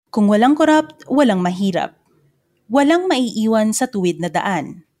Kung walang corrupt, walang mahirap. Walang maiiwan sa tuwid na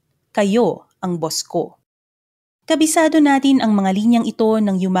daan. Kayo ang boss ko. Kabisado natin ang mga linyang ito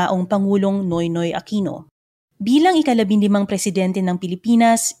ng yumaong Pangulong Noynoy Aquino. Bilang ika-15 presidente ng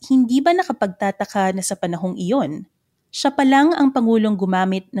Pilipinas, hindi ba nakapagtataka na sa panahong iyon, siya pa lang ang Pangulong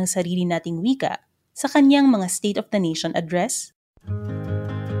gumamit ng sarili nating wika sa kanyang mga State of the Nation address?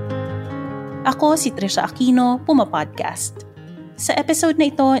 Ako si Trisha Aquino, Puma Podcast. Sa episode na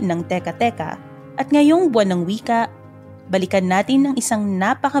ito ng Teka Teka at ngayong buwan ng wika, balikan natin ang isang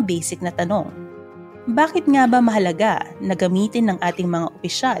napaka-basic na tanong. Bakit nga ba mahalaga na gamitin ng ating mga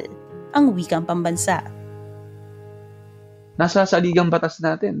opisyal ang wikang pambansa? Nasa saligang batas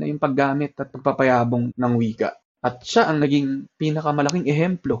natin na yung paggamit at pagpapayabong ng wika. At siya ang naging pinakamalaking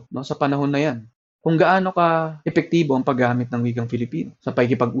ehemplo sa panahon na yan. Kung gaano ka epektibo ang paggamit ng wikang Filipino sa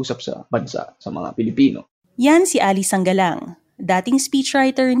pakikipag-usap sa bansa, sa mga Pilipino. Yan si Ali Sanggalang, dating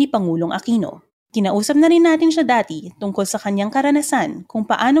speechwriter ni Pangulong Aquino. Kinausap na rin natin siya dati tungkol sa kanyang karanasan kung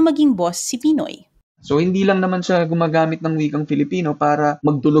paano maging boss si Pinoy. So hindi lang naman siya gumagamit ng wikang Filipino para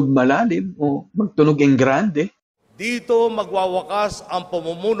magtunog malalim o magtunog en grande. Dito magwawakas ang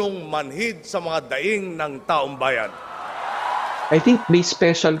pumumunong manhid sa mga daing ng taong bayan. I think may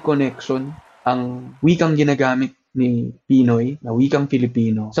special connection ang wikang ginagamit ni Pinoy na wikang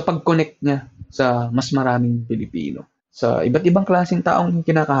Filipino sa pag-connect niya sa mas maraming Pilipino. Sa iba't ibang klaseng taong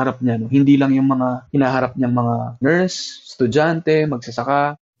kinakaharap niya. Hindi lang yung mga hinaharap niyang mga nurse, estudyante,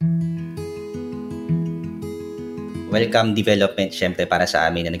 magsasaka. Welcome development syempre para sa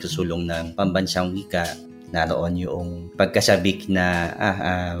amin na nagsusulong ng pambansang wika. Naroon yung pagkasabik na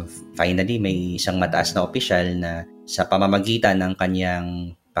finally may isang mataas na opisyal na sa pamamagitan ng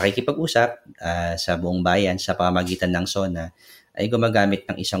kanyang pakikipag-usap sa buong bayan sa pamamagitan ng SONA ay gumagamit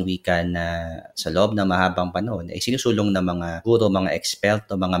ng isang wika na sa loob ng mahabang panahon ay sinusulong ng mga guro, mga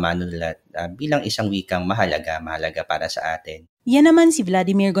eksperto, mga manunulat bilang isang wikang mahalaga para sa atin. Yan naman si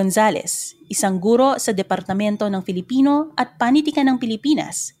Vladimir Gonzales, isang guro sa Departamento ng Filipino at Panitikan ng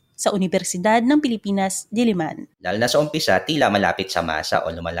Pilipinas sa Universidad ng Pilipinas, Diliman. Lalo na sa umpisa, tila malapit sa masa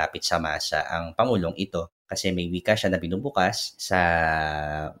o lumalapit sa masa ang Pangulong ito kasi may wika siya na binubukas sa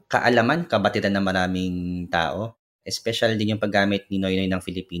kaalaman, kabatiran ng maraming tao. Especially din yung paggamit ni Noynoy ng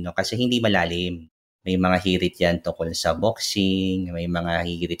Filipino kasi hindi malalim. May mga hirit yan tungkol sa boxing, may mga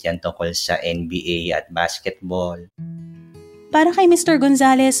hirit yan tungkol sa NBA at basketball. Para kay Mr.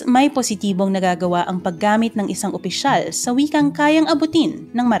 Gonzales, may positibong nagagawa ang paggamit ng isang opisyal sa wikang kayang abutin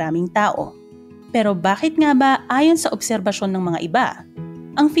ng maraming tao. Pero bakit nga ba ayon sa obserbasyon ng mga iba,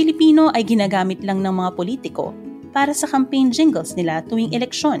 ang Filipino ay ginagamit lang ng mga politiko para sa campaign jingles nila tuwing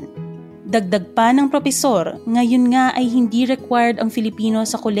eleksyon? Dagdag pa ng propesor, ngayon nga ay hindi required ang Filipino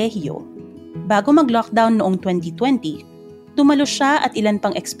sa kolehiyo. Bago mag-lockdown noong 2020, tumalo siya at ilan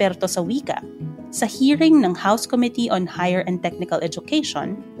pang eksperto sa wika sa hearing ng House Committee on Higher and Technical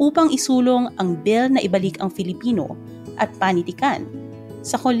Education upang isulong ang bill na ibalik ang Filipino at panitikan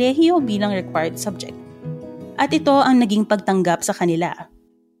sa kolehiyo bilang required subject. At ito ang naging pagtanggap sa kanila.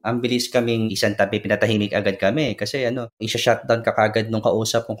 Ang bilis kaming isang tabi, pinatahimik agad kami kasi isa-shutdown ka kagad nung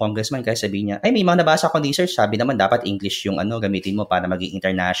kausap ng congressman kasi sabi niya, ay may mga nabasa akong research, sabi naman dapat English yung gamitin mo para maging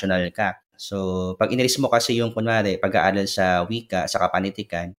international ka. So pag inilis mo kasi yung kunwari pag-aaral sa wika, sa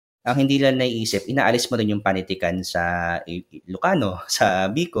kapanitikan, ang hindi lang naiisip, inaalis mo rin yung panitikan sa Ilocano, sa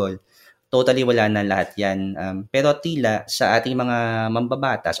Bicol. Totally wala na lahat yan. Pero tila sa ating mga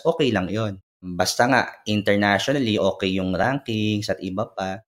mambabatas, okay lang yon. Basta nga, internationally, okay yung rankings at iba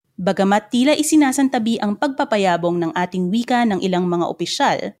pa. Bagamat tila isinasantabi ang pagpapayabong ng ating wika ng ilang mga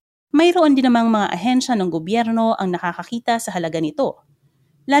opisyal, mayroon din namang mga ahensya ng gobyerno ang nakakakita sa halaga nito.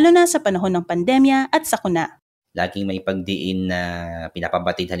 Lalo na sa panahon ng pandemya at sakuna. Laging may pagdiin na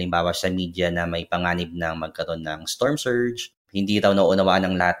pinapabatid halimbawa sa media na may panganib ng magkaroon ng storm surge. Hindi raw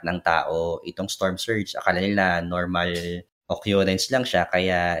naunawaan ng lahat ng tao itong storm surge. Akala nila normal occurrence lang siya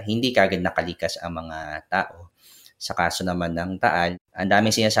kaya hindi kagad nakalikas ang mga tao. Sa kaso naman ng Taal, ang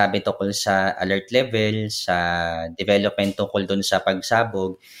daming sinasabi tungkol sa alert level, sa development tungkol doon sa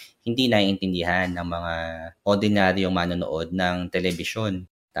pagsabog, hindi naiintindihan ng mga ordinaryong manonood ng telebisyon.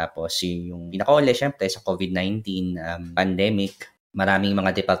 Tapos yung pinakauli, syempre, sa COVID-19 pandemic, maraming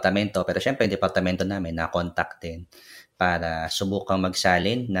mga departamento, pero syempre yung departamento namin na-contact din para subukang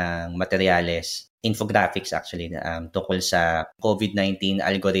magsalin ng materyales, infographics actually, tungkol sa COVID-19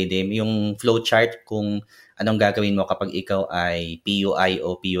 algorithm, yung flowchart kung anong gagawin mo kapag ikaw ay PUI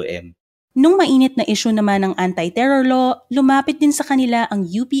o PUM. Nung mainit na issue naman ng anti-terror law, lumapit din sa kanila ang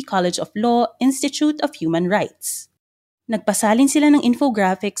UP College of Law Institute of Human Rights. Nagpasalin sila ng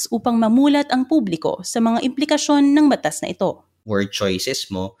infographics upang mamulat ang publiko sa mga implikasyon ng batas na ito. word choices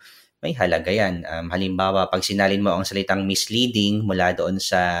mo, may halaga yan. Halimbawa, pag sinalin mo ang salitang misleading mula doon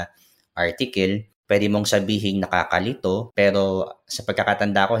sa article, pwede mong sabihin nakakalito, pero sa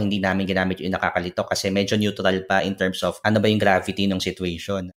pagkakatanda ko, hindi namin ginamit yung nakakalito kasi medyo neutral pa in terms of ano ba yung gravity ng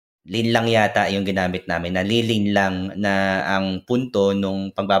situation. Lean lang yata yung ginamit namin, nalilin lang na ang punto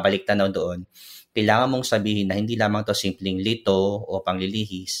nung pagbabalik tanaw doon, kailangan mong sabihin na hindi lamang to simpleng lito o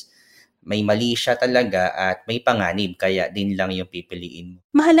panglilihis, may mali siya talaga at may panganib, kaya din lang yung pipiliin mo.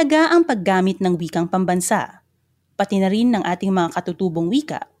 Mahalaga ang paggamit ng wikang pambansa, pati na rin ng ating mga katutubong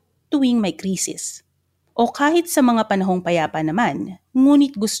wika tuwing may krisis. O kahit sa mga panahong payapa naman,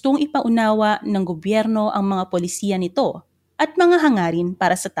 ngunit gustong ipaunawa ng gobyerno ang mga polisiya nito at mga hangarin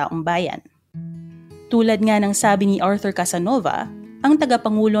para sa taong bayan. Tulad nga ng sabi ni Arthur Casanova, ang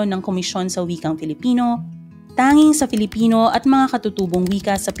tagapangulo ng Komisyon sa Wikang Filipino, tanging sa Filipino at mga katutubong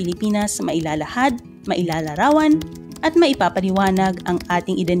wika sa Pilipinas mailalahad, mailalarawan, at maipapaliwanag ang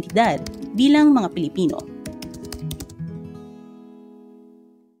ating identidad bilang mga Pilipino.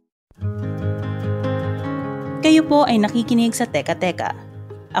 Kayo po ay nakikinig sa Teka Teka.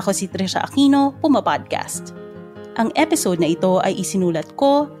 Ako si Trisha Aquino, Puma Podcast. Ang episode na ito ay isinulat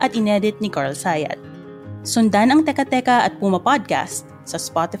ko at inedit ni Carl Sayat. Sundan ang Teka Teka at Puma Podcast sa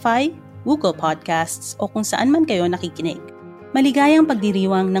Spotify, Google Podcasts o kung saan man kayo nakikinig. Maligayang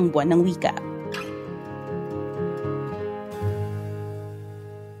pagdiriwang ng Buwan ng Wika.